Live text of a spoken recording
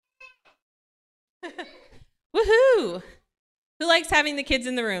Woohoo! Who likes having the kids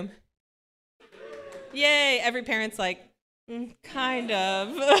in the room? Yay! Every parent's like, kind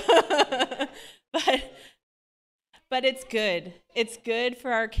of. but but it's good. It's good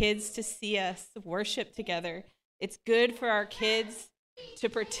for our kids to see us worship together. It's good for our kids to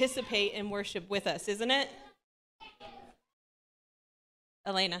participate in worship with us, isn't it?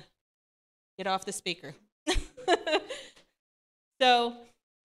 Elena, get off the speaker. So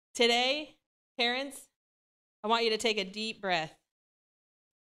today, parents, I want you to take a deep breath.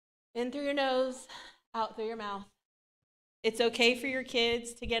 In through your nose, out through your mouth. It's okay for your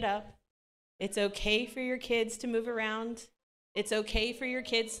kids to get up. It's okay for your kids to move around. It's okay for your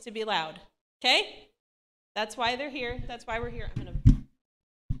kids to be loud. Okay? That's why they're here. That's why we're here.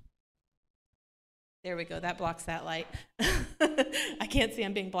 There we go. That blocks that light. I can't see.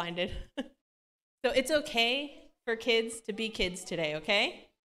 I'm being blinded. So it's okay for kids to be kids today, okay?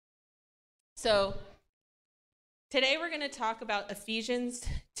 So today we're going to talk about Ephesians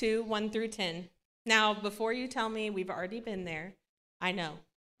 2, 1 through 10. Now, before you tell me we've already been there, I know.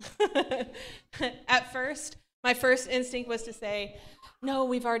 At first, my first instinct was to say, no,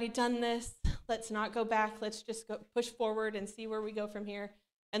 we've already done this. Let's not go back. Let's just go push forward and see where we go from here.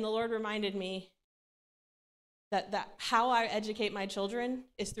 And the Lord reminded me that how I educate my children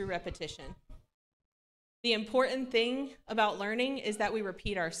is through repetition. The important thing about learning is that we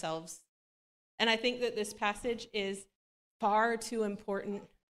repeat ourselves. And I think that this passage is far too important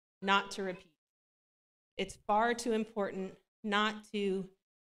not to repeat. It's far too important not to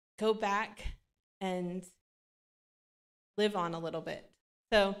go back and live on a little bit.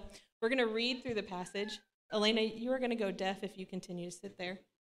 So we're going to read through the passage. Elena, you are going to go deaf if you continue to sit there.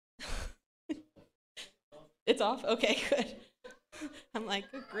 It's off? Okay, good. I'm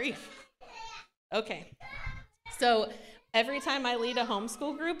like, good grief. Okay. So every time I lead a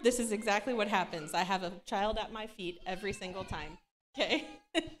homeschool group, this is exactly what happens. I have a child at my feet every single time. Okay?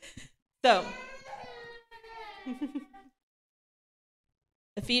 So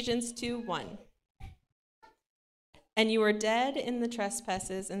Ephesians 2:1. And you were dead in the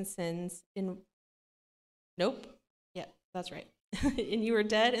trespasses and sins Nope. Yeah, that's right. And you were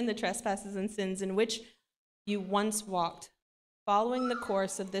dead in the trespasses and sins in which you once walked, following the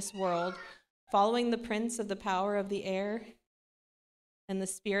course of this world, following the prince of the power of the air and the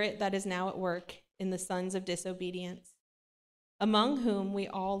spirit that is now at work in the sons of disobedience, among whom we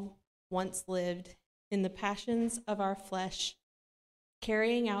all once lived in the passions of our flesh,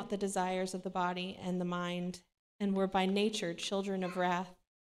 carrying out the desires of the body and the mind, and were by nature children of wrath,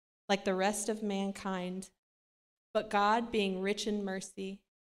 like the rest of mankind. But God, being rich in mercy,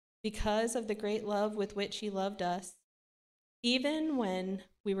 because of the great love with which he loved us, even when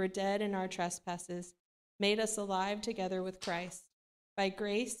we were dead in our trespasses, made us alive together with Christ. By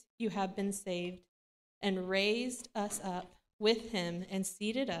grace you have been saved, and raised us up with him, and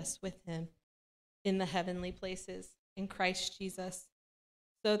seated us with him in the heavenly places in Christ Jesus,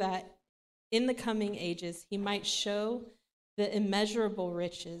 so that in the coming ages he might show the immeasurable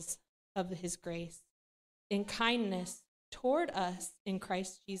riches of his grace in kindness toward us in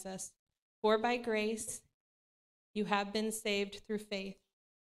Christ Jesus. For by grace you have been saved through faith.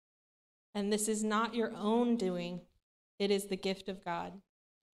 And this is not your own doing, it is the gift of God,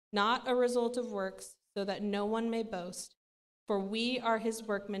 not a result of works, so that no one may boast. For we are his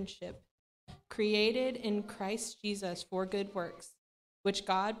workmanship, created in Christ Jesus for good works, which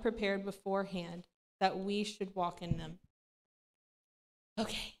God prepared beforehand that we should walk in them.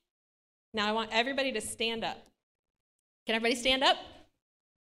 Okay, now I want everybody to stand up. Can everybody stand up?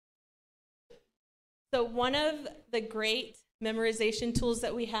 So one of the great memorization tools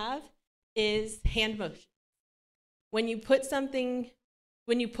that we have is hand motion. When you put something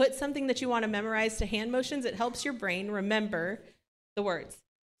that you want to memorize to hand motions, it helps your brain remember the words.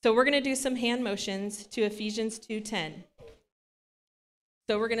 So we're going to do some hand motions to Ephesians 2:10.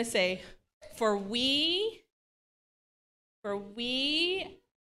 So we're going to say, for we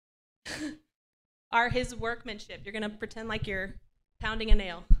are his workmanship. You're going to pretend like you're pounding a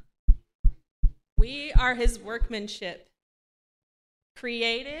nail. We are his workmanship,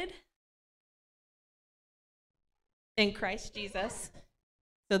 created in Christ Jesus.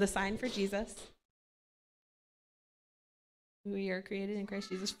 So the sign for Jesus. We are created in Christ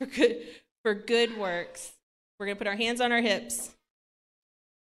Jesus for good works. We're going to put our hands on our hips,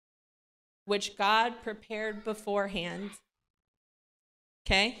 which God prepared beforehand.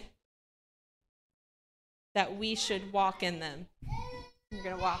 Okay? That we should walk in them. You're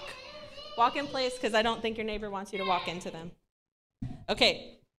going to walk in place, because I don't think your neighbor wants you to walk into them.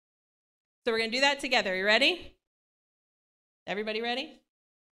 Okay. So we're going to do that together. You ready? Everybody ready?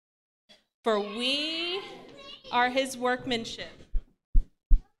 For we are his workmanship,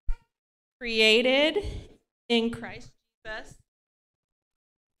 created in Christ Jesus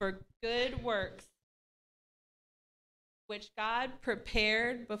for good works, which God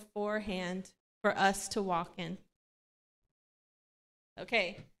prepared beforehand for us to walk in.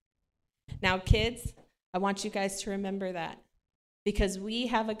 Okay. Now, kids, I want you guys to remember that, because we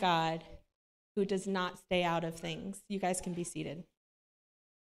have a God who does not stay out of things. You guys can be seated.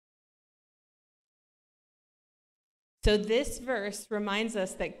 So this verse reminds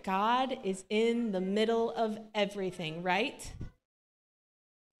us that God is in the middle of everything, right?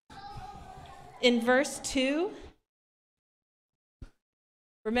 In verse 2,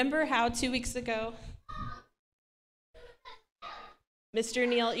 remember how 2 weeks ago, Mr.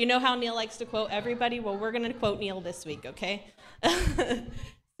 Neil, you know how Neil likes to quote everybody? Well, we're going to quote Neil this week, okay?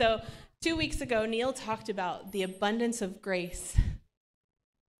 So 2 weeks ago, Neil talked about the abundance of grace.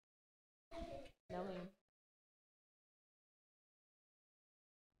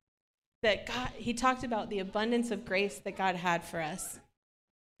 That God, he talked about the abundance of grace that God had for us.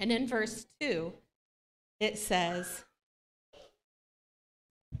 And in verse 2, it says,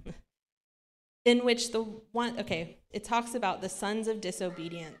 in which it talks about the sons of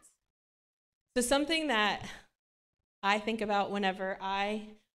disobedience. So something that I think about whenever I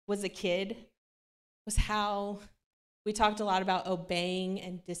was a kid was how we talked a lot about obeying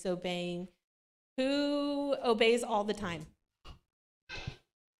and disobeying. Who obeys all the time?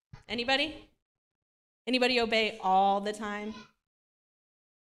 Anybody? Anybody obey all the time?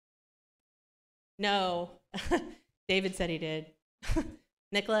 No. David said he did.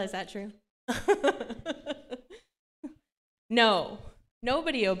 Nicola, is that true? No.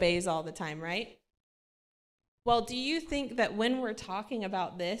 Nobody obeys all the time, right? Well, do you think that when we're talking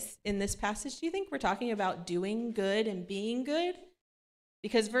about this in this passage, do you think we're talking about doing good and being good?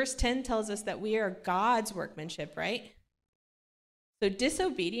 Because verse 10 tells us that we are God's workmanship, right? So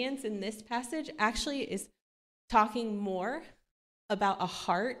disobedience in this passage actually is talking more about a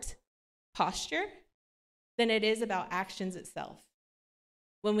heart posture than it is about actions itself.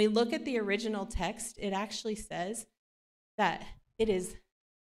 When we look at the original text, it actually says that it is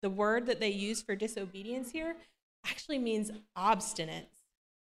the word that they use for disobedience here actually means obstinance.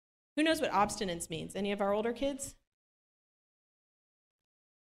 Who knows what obstinance means? Any of our older kids?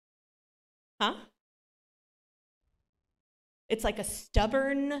 Huh? It's like a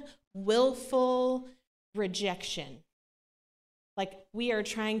stubborn, willful rejection. Like we are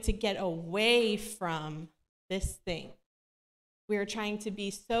trying to get away from this thing. We are trying to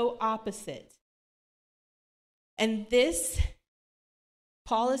be so opposite. And this,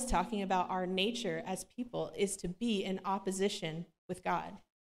 Paul is talking about our nature as people is to be in opposition with God.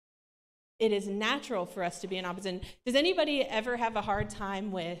 It is natural for us to be in opposition. Does anybody ever have a hard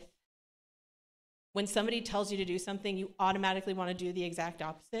time with when somebody tells you to do something, you automatically want to do the exact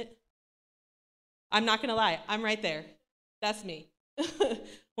opposite? I'm not going to lie. I'm right there. That's me.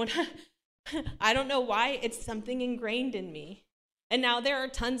 I don't know why, it's something ingrained in me. And now there are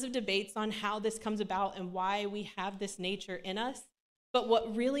tons of debates on how this comes about and why we have this nature in us. But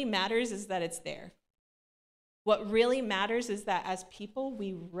what really matters is that it's there. What really matters is that as people,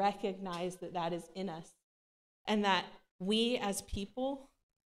 we recognize that that is in us. And that we as people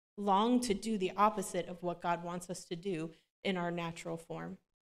long to do the opposite of what God wants us to do in our natural form.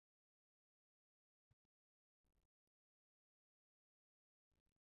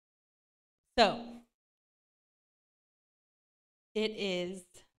 So, it is,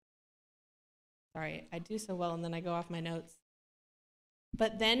 sorry, I do so well and then I go off my notes.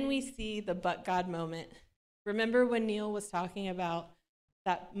 But then we see the but God moment. Remember when Neil was talking about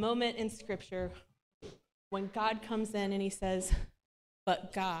that moment in Scripture when God comes in and he says,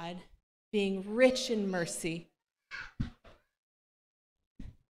 but God, being rich in mercy.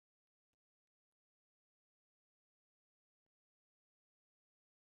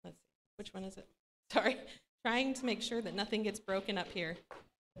 Let's see, which one is it? Sorry, trying to make sure that nothing gets broken up here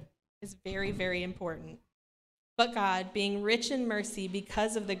is very, very important. But God, being rich in mercy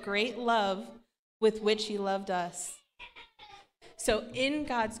because of the great love with which he loved us. So in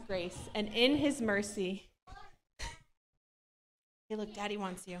God's grace and in his mercy, hey, look, Daddy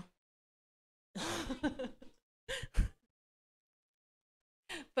wants you.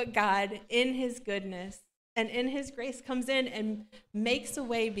 But God, in his goodness and in his grace, comes in and makes a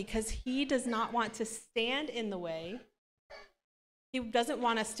way because he does not want to stand in the way. He doesn't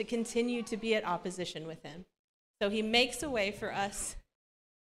want us to continue to be at opposition with him. So he makes a way for us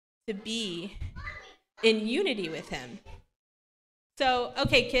to be in unity with him. So,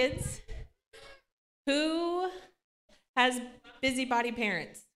 okay, kids, who has busybody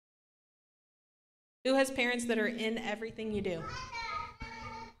parents? Who has parents that are in everything you do?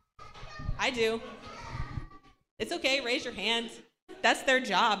 I do. It's okay, raise your hand. That's their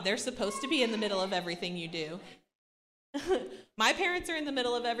job. They're supposed to be in the middle of everything you do. My parents are in the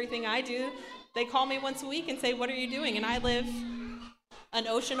middle of everything I do. They call me once a week and say, "What are you doing?" And I live an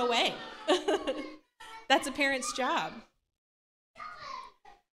ocean away. That's a parent's job.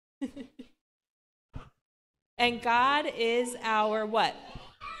 And God is our what?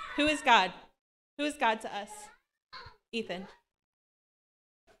 Who is God? Who is God to us? Ethan.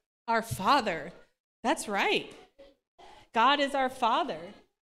 Our Father. That's right. God is our Father.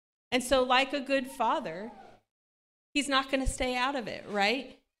 And so, like a good father, he's not going to stay out of it,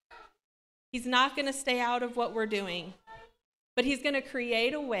 right? He's not going to stay out of what we're doing. But he's going to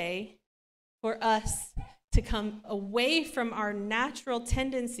create a way for us to come away from our natural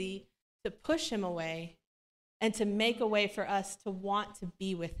tendency to push him away and to make a way for us to want to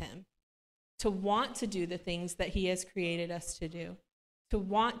be with him, to want to do the things that he has created us to do, to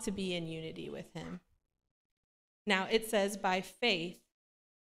want to be in unity with him. Now, it says by faith.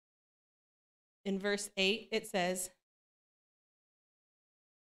 In verse 8, it says,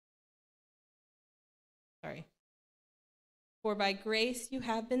 for by grace you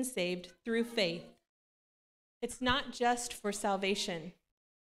have been saved through faith. It's not just for salvation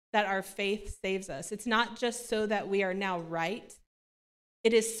that our faith saves us. It's not just so that we are now right.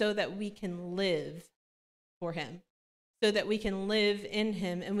 It is so that we can live for him, so that we can live in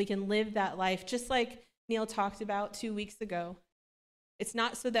him and we can live that life just like Neil talked about 2 weeks ago. It's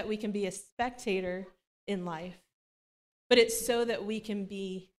not so that we can be a spectator in life, but it's so that we can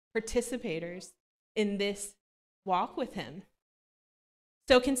be participators in this walk with him.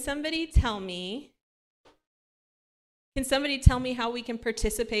 So can somebody tell me how we can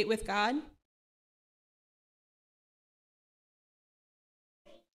participate with God?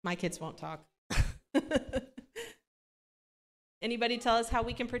 My kids won't talk. Anybody tell us how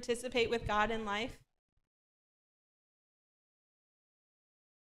we can participate with God in life?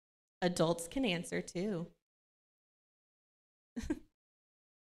 Adults can answer too.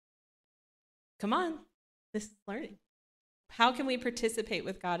 Come on, this is learning. How can we participate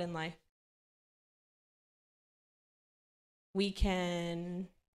with God in life? We can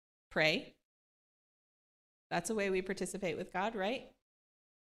pray. That's a way we participate with God, right?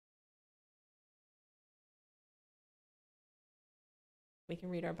 We can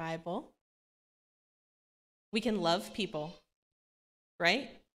read our Bible. We can love people, right?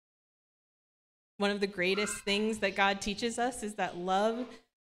 One of the greatest things that God teaches us is that love,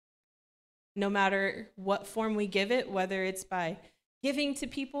 no matter what form we give it, whether it's by giving to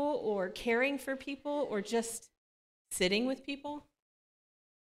people or caring for people or just sitting with people,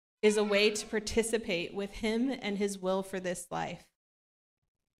 is a way to participate with him and his will for this life.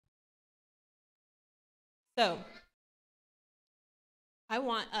 So, I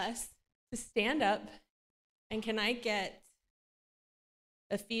want us to stand up, and can I get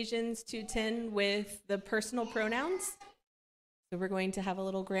Ephesians 2:10 with the personal pronouns? So we're going to have a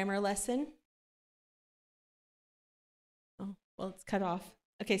little grammar lesson. Oh, well, it's cut off.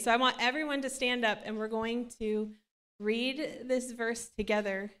 Okay, so I want everyone to stand up, and we're going to read this verse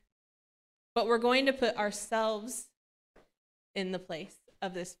together, but we're going to put ourselves in the place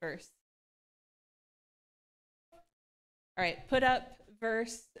of this verse. All right, put up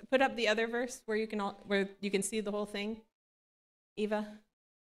the other verse where you can see the whole thing. Eva?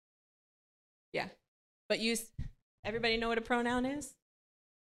 Yeah. But everybody know what a pronoun is?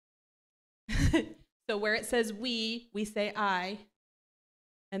 So where it says we say I,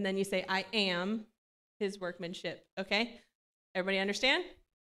 and then you say I am his workmanship, okay? Everybody understand?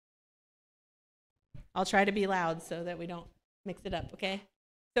 I'll try to be loud so that we don't mix it up, okay?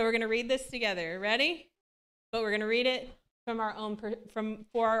 So we're going to read this together. Ready? But we're going to read it for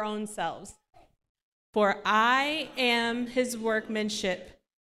our own selves. For I am his workmanship,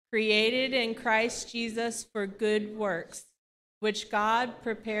 created in Christ Jesus for good works, which God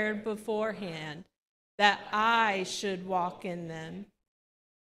prepared beforehand that I should walk in them.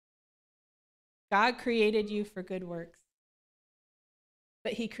 God created you for good works,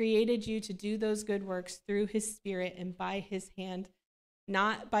 but he created you to do those good works through his Spirit and by his hand,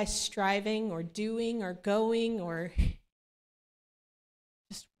 not by striving or doing or going or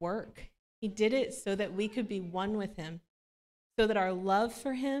just work. He did it so that we could be one with him, so that our love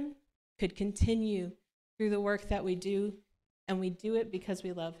for him could continue through the work that we do, and we do it because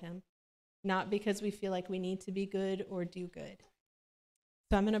we love him, not because we feel like we need to be good or do good.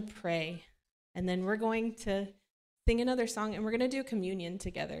 So I'm going to pray, and then we're going to sing another song, and we're going to do communion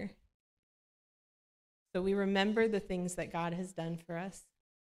together. So we remember the things that God has done for us.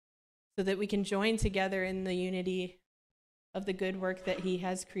 so that we can join together in the unity of the good work that he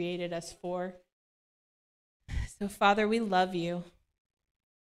has created us for. So, Father, we love you.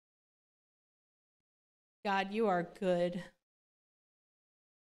 God, you are good.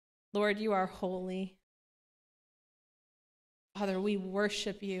 Lord, you are holy. Father, we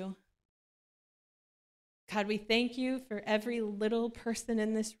worship you. God, we thank you for every little person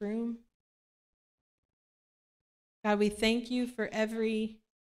in this room. God, we thank you for every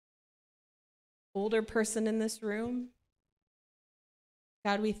older person in this room.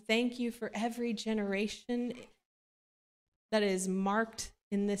 God, we thank you for every generation that is marked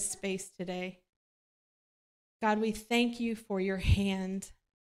in this space today. God, we thank you for your hand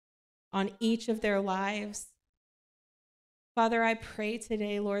on each of their lives. Father, I pray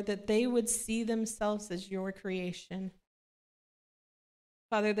today, Lord, that they would see themselves as your creation.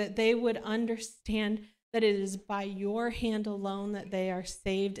 Father, that they would understand that it is by your hand alone that they are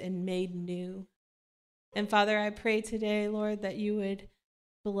saved and made new. And Father, I pray today, Lord, that you would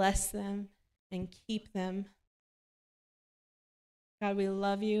bless them and keep them. God, we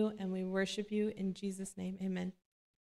love you and we worship you. In Jesus' name, amen.